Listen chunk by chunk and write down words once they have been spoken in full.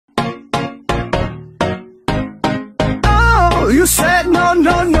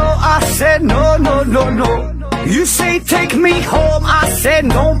no, no, no. You say take me home, I said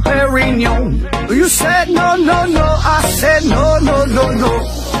no, Perignon. You said no, no, no, I said no, no, no, no.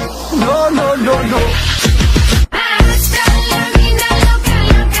 No, no, no, no. Hasta la vida loca,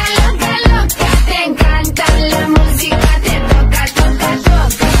 loca, loca, loca. Te encanta la música, te toca, toca,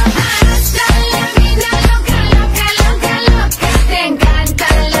 toca. Hasta la vida loca, loca, loca, loca. Te encanta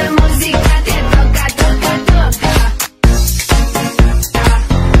la música, te toca, toca, toca.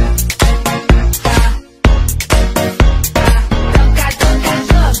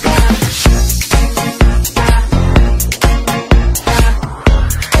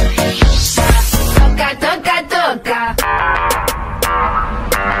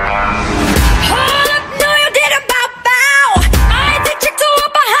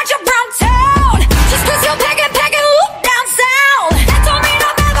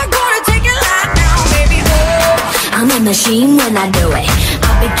 Machine when I do it.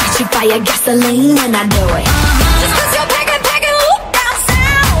 I'll be catching fire, gasoline when I do it. Just 'cause you're packing, whoop down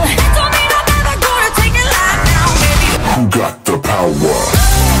sound. That don't mean I'm never gonna take it live now, baby. You got the power.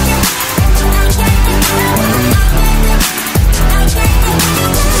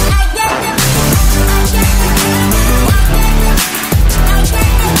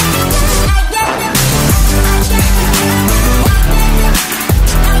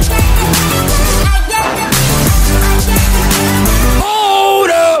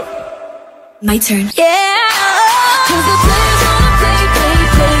 My turn. Yeah.